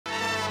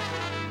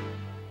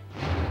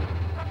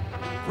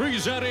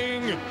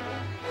Presenting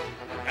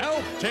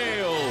ALF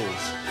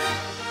Tales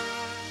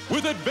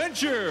with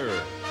adventure,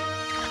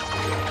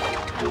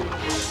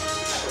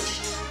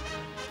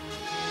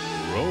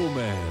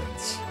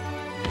 romance,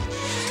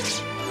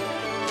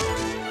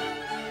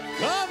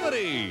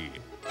 comedy,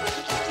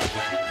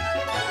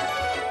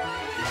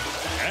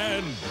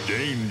 and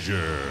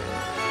danger.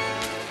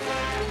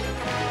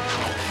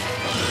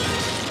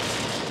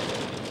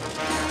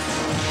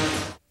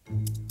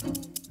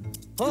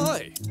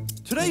 Hi!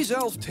 Today's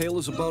ALF tale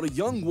is about a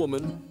young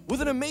woman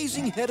with an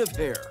amazing head of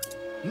hair.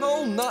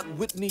 No, not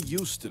Whitney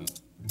Houston.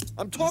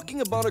 I'm talking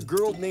about a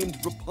girl named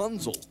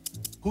Rapunzel,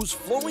 whose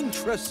flowing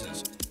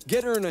tresses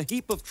get her in a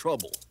heap of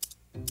trouble.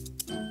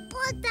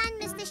 All done,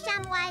 Mr.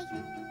 Shumway.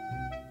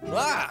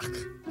 Ah!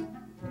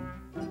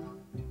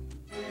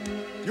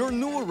 You're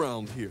new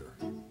around here.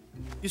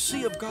 You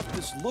see, I've got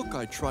this look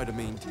I try to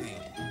maintain.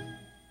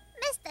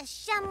 Mr.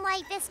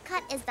 Shumway, this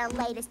cut is the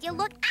latest. You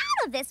look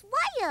out of this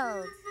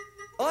world.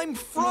 I'm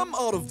from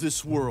out of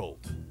this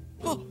world.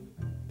 Huh.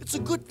 It's a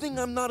good thing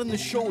I'm not in the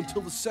show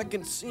until the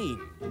second scene.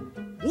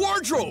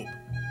 Wardrobe!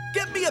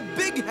 Get me a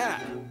big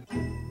hat!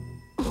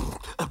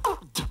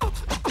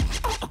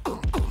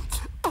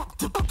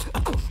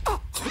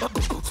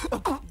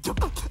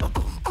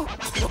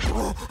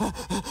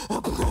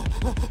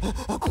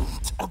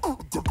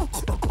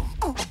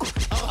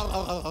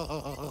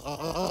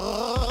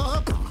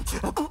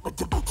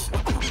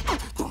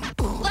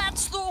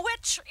 That's the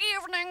Witch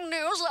Evening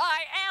News.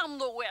 I am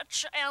the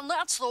witch, and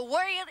that's the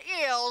way it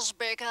is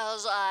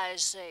because I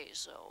say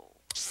so.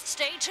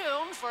 Stay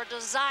tuned for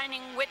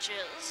Designing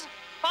Witches,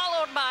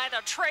 followed by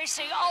the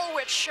Tracy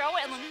Allwitch Show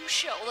and the new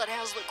show that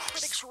has the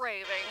critics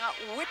raving,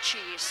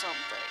 Witchy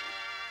Something.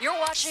 You're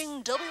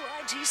watching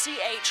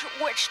WITCH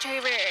Witch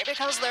TV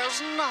because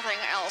there's nothing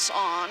else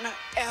on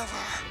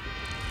ever.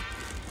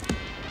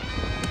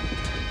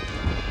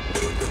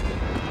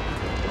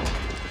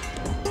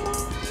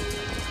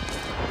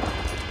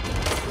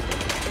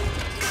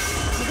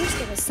 I wish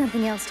there was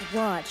something else to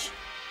watch.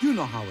 You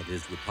know how it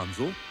is,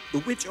 Rapunzel. The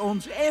witch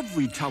owns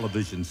every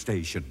television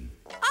station.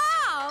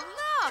 Oh,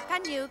 look, a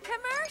new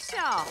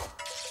commercial.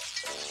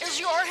 Is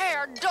your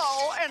hair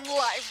dull and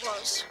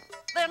lifeless?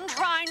 Then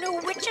try new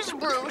Witch's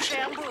Brew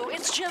shampoo.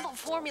 Its gentle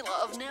formula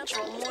of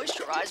natural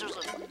moisturizers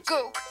and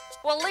gook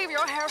will leave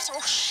your hair so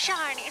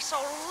shiny, so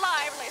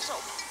lively, so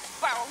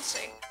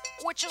bouncy.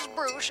 Witch's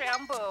Brew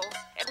shampoo.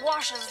 It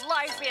washes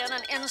life in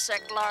and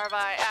insect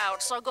larvae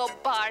out, so go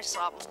buy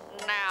some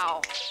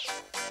now.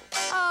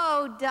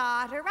 Oh,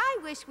 daughter, I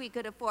wish we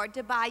could afford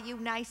to buy you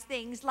nice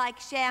things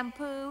like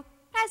shampoo.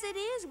 As it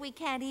is, we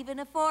can't even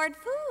afford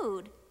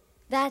food.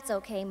 That's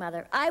okay,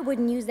 Mother. I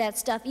wouldn't use that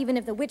stuff even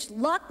if the witch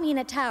locked me in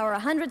a tower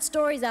 100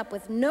 stories up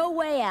with no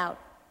way out.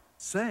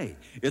 Say,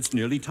 it's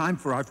nearly time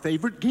for our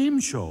favorite game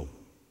show.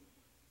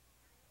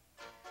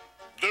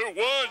 The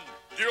one,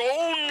 the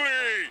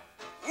only,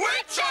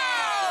 Witch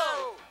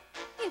Show!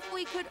 If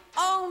we could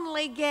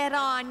only get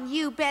on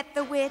You Bet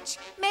the Witch,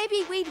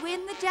 maybe we'd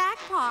win the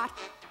jackpot.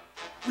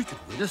 We could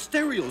win a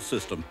stereo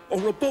system,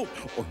 or a boat,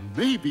 or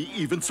maybe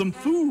even some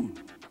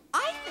food.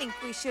 I think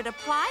we should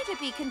apply to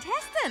be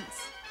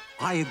contestants.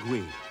 I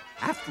agree.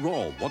 After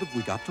all, what have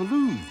we got to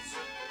lose?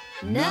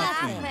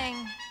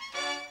 Nothing.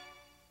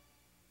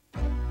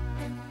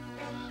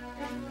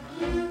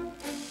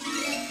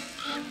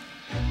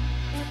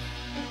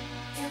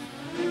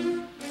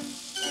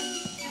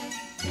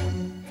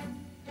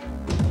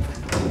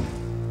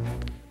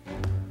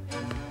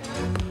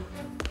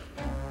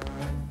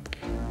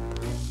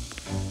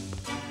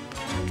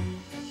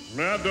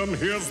 Madam,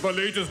 here's the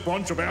latest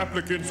bunch of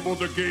applicants for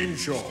the game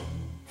show.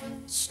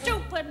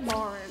 Stupid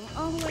boring,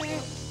 only...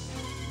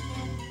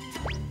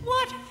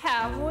 What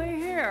have we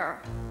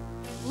here?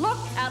 Look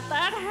at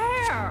that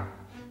hair!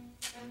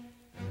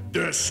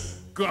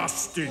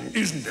 Disgusting,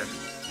 isn't it?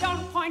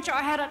 Don't point your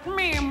head at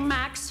me,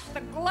 Max.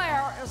 The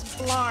glare is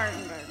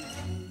blinding.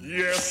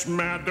 Yes,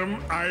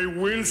 madam, I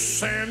will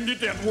send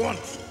it at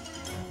once.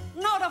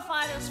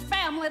 Notify this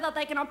family that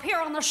they can appear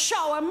on the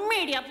show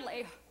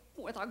immediately.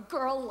 With a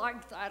girl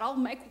like that, I'll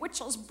make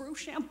Witch's Brew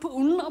shampoo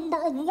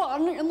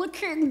 #1 in the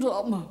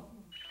kingdom.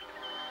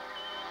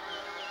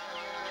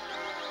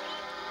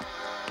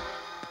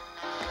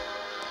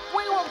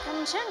 We will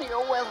continue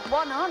with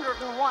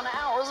 101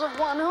 hours of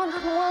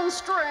 101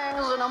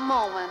 strings in a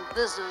moment.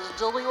 This is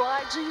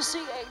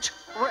WITCH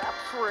Rap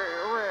Free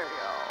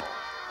Radio.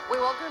 We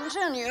will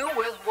continue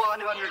with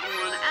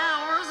 101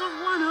 hours of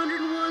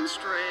 101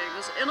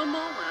 strings in a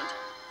moment.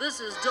 This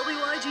is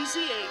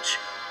WITCH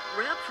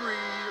Rap Free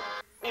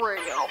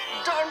Radio.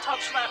 Don't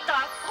touch that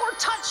dial or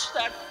touch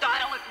that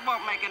dial. It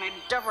won't make any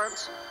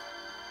difference.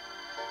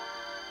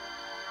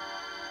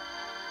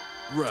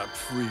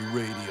 Rap-free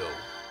radio.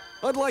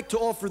 I'd like to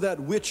offer that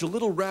witch a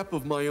little rap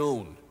of my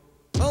own.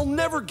 I'll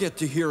never get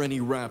to hear any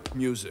rap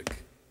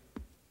music.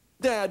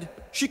 Dad,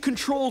 she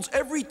controls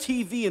every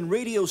TV and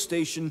radio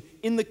station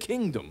in the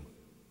kingdom.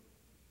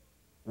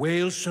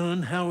 Well,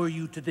 son, how are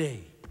you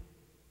today?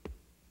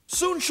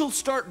 Soon she'll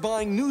start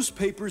buying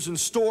newspapers in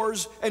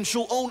stores and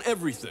she'll own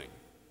everything.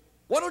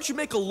 Why don't you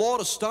make a law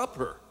to stop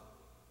her?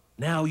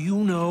 Now you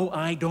know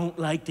I don't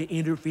like to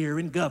interfere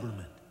in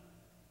government.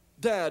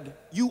 Dad,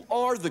 you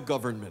are the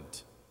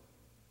government.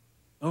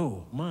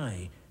 Oh,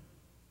 my.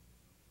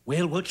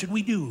 Well, what should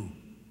we do?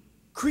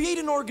 Create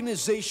an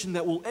organization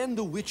that will end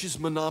the witch's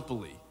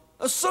monopoly.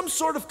 Some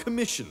sort of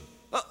commission.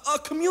 A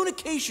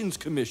communications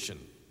commission.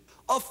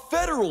 A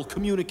federal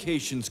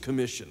communications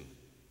commission.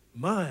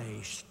 My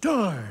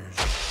stars.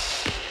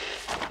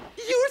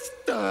 Your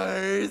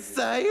stars,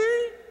 sire?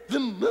 The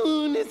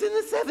moon is in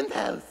the 7th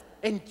house,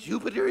 and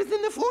Jupiter is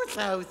in the 4th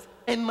house,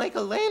 and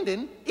Michael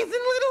Landon is in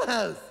Little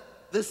House.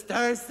 The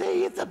stars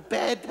say it's a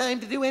bad time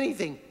to do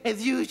anything,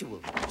 as usual.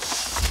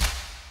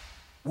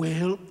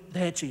 Well,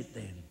 that's it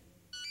then.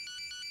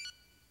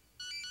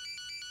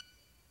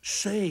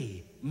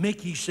 Say,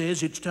 Mickey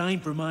says it's time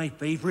for my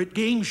favorite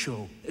game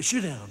show.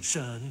 Sit down,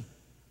 son.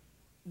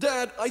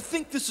 Dad, I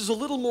think this is a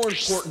little more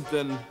important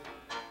than...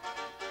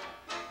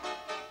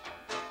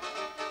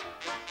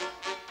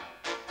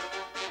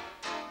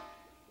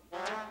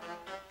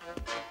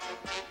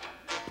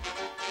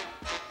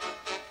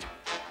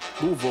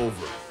 Move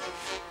over.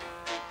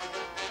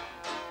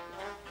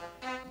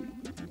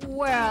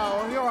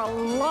 Well, you're a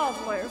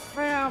lovely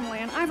family,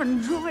 and I've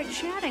enjoyed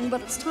chatting, but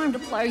it's time to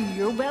play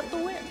You Bet the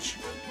Witch.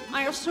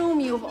 I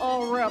assume you've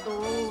all read the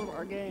rules of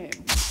our game.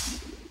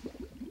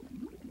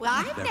 Well,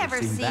 I've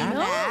never seen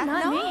that. No,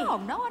 not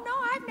me. No,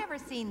 I've never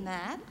seen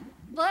that.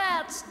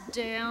 That's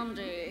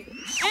dandy.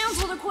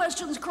 Answer the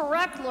questions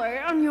correctly,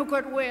 and you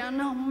could win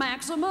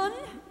maximum.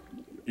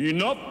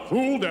 Enough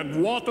food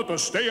and water to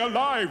stay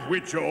alive,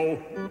 Witcho.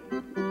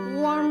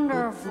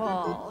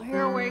 Wonderful.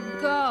 Here we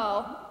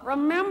go.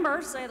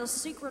 Remember, say the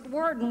secret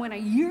word and win a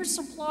year's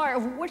supply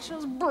of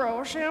Witch's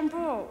Brew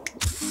shampoo.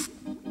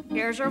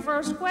 Here's your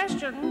first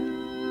question.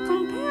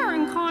 Compare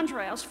and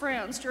contrast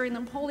France during the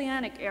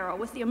Napoleonic era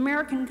with the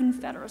American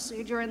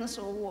Confederacy during the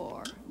Civil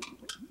War.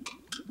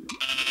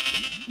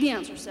 The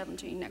answer's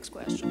 17. Next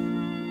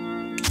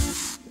question.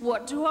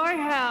 What do I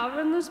have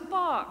in this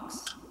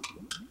box?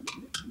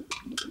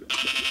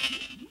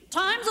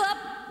 Time's up.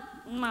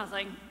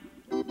 Nothing.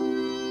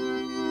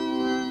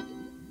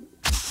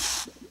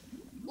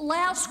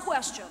 Last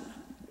question.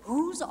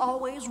 Who's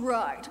always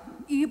right?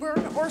 Ebert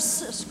or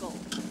Siskel?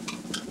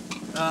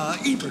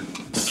 Ebert.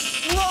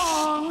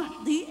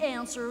 Wrong. The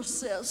answer's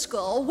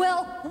Siskel.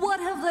 Well, what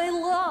have they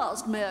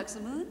lost,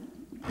 Maximin?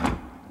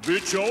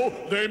 Witcho,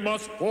 they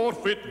must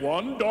forfeit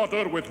one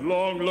daughter with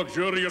long,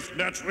 luxurious,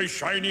 naturally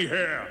shiny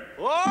hair.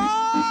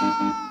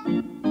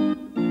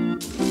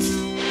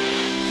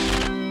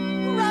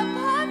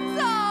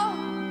 Rapunzel!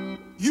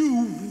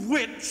 You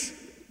witch!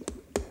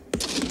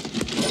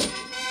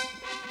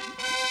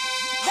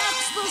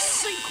 That's the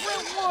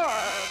secret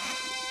word.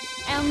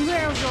 And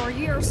there's your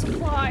year's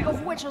supply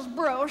of Witch's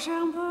Brew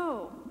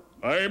shampoo.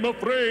 I'm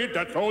afraid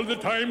that's all the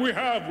time we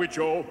have,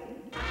 Witcho.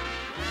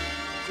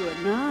 Good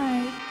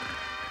night.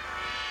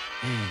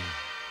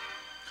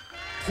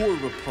 Poor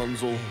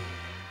Rapunzel.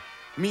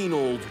 Mean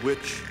old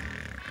witch.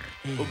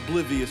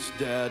 Oblivious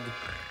dad.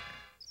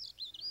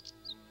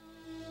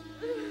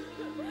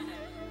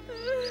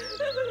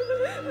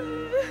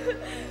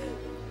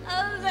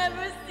 I'll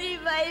never see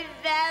my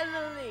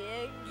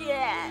family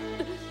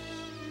again.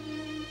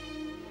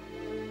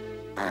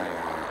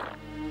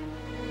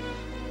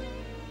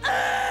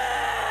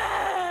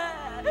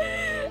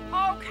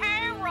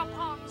 Okay,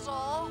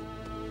 Rapunzel.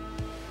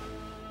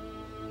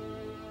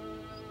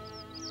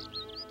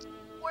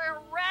 We're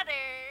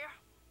ready.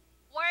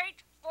 Wait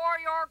for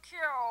your cue.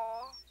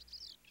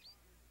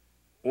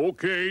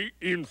 Okay,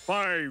 in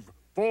 5,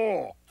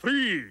 4,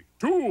 3,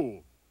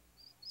 2.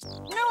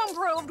 New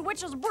improved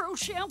Witch's Brew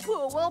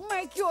shampoo will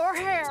make your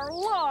hair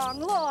long,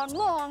 long,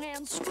 long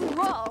and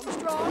strong,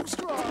 strong,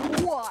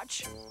 strong.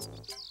 Watch.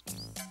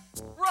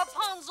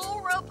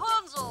 Rapunzel,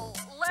 Rapunzel,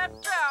 let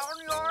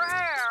down your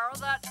hair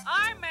that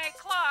I may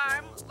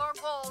climb the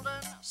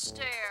golden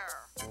stair.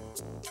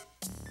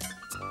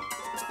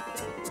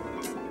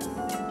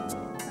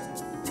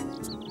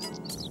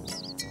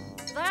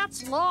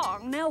 That's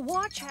long. Now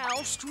watch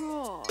how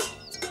strong.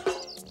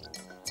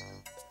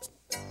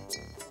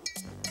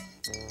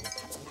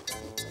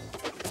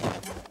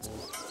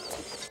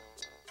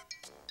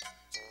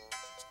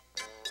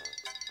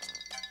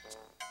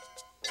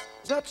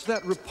 That's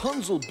that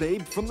Rapunzel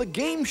babe from the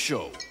game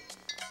show.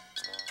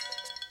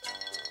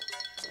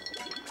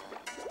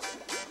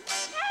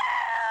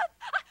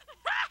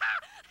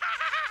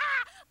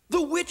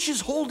 The witch is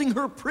holding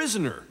her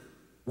prisoner.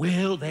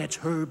 Well, that's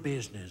her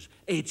business.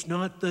 It's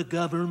not the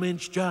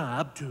government's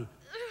job to...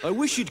 I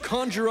wish you'd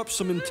conjure up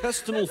some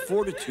intestinal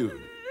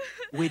fortitude.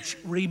 Which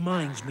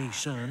reminds me,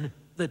 son,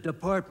 the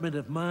Department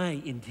of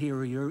my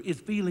Interior is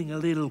feeling a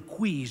little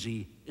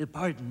queasy.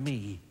 Pardon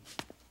me.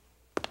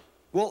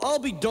 Well, I'll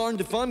be darned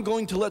if I'm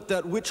going to let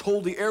that witch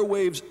hold the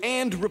airwaves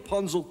and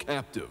Rapunzel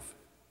captive.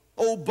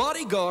 Oh,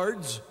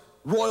 bodyguards!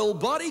 Royal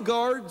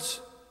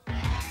bodyguards!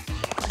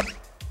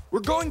 We're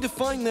going to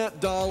find that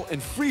doll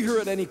and free her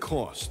at any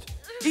cost,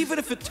 even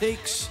if it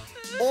takes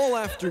all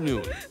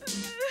afternoon.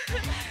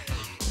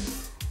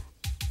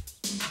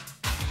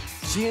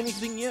 See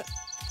anything yet?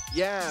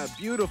 Yeah,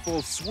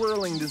 beautiful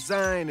swirling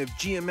design of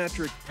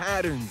geometric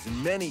patterns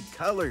in many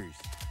colors.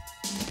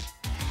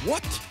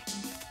 What?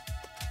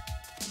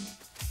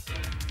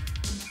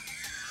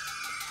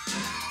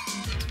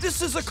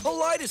 This is a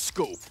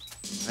kaleidoscope.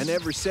 I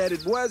never said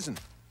it wasn't.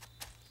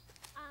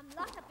 I'm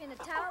locked up in a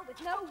tower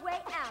with no way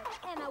out,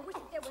 and I wish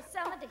that there was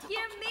someone to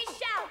hear me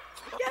shout.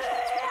 Get out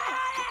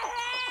of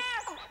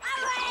here! I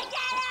want to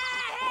get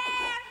out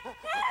of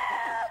here!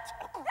 Help!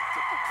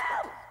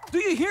 Do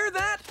you hear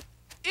that?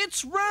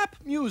 It's rap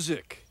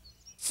music.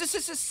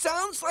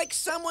 Sounds like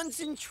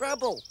someone's in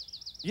trouble.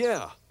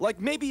 Yeah,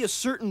 like maybe a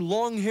certain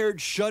long-haired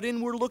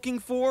shut-in we're looking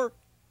for.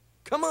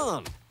 Come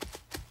on.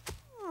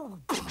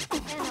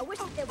 And I wish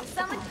that there was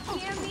someone to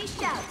hear me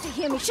shout. To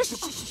hear me shush, shush,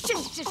 shush,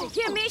 shush, shush, to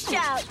hear me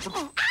shout.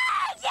 Oh,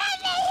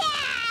 get me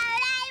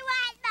out! I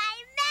want my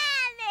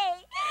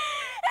mammy!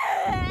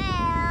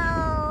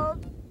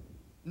 Help!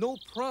 No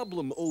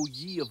problem, O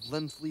ye of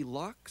lengthy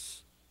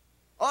locks.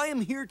 I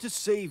am here to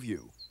save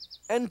you,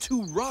 and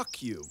to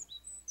rock you.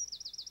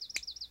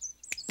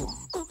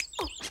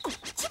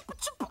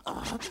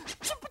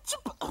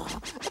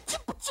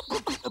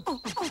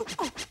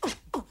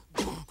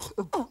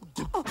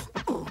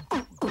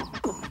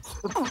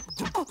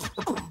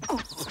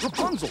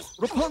 Rapunzel,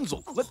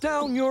 Rapunzel, let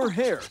down your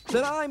hair,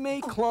 that I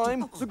may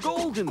climb the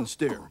golden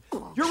stair.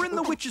 You're in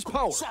the witch's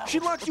power. She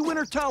locked you in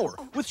her tower,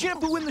 with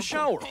shampoo in the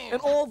shower,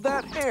 and all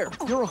that hair.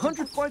 You're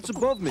 100 flights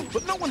above me,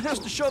 but no one has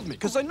to shove me,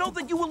 because I know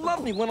that you will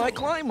love me when I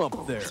climb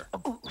up there.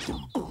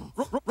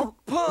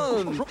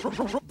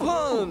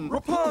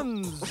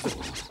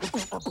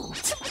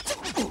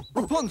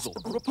 Rapunzel,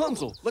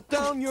 Rapunzel, let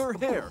down your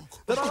hair,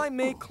 that I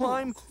may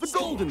climb the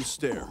golden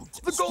stair.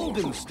 The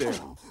golden stair.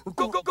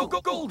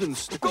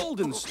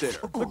 Golden stair.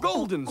 The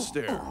golden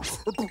stair.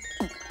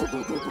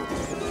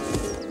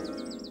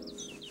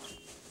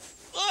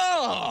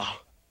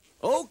 Ah!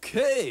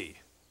 Okay.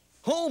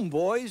 Home,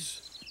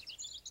 boys.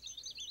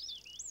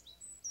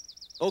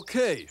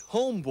 Okay,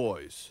 home,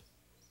 boys.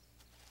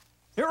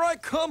 Here I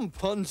come,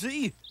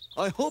 Punzy.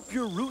 I hope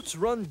your roots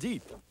run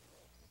deep.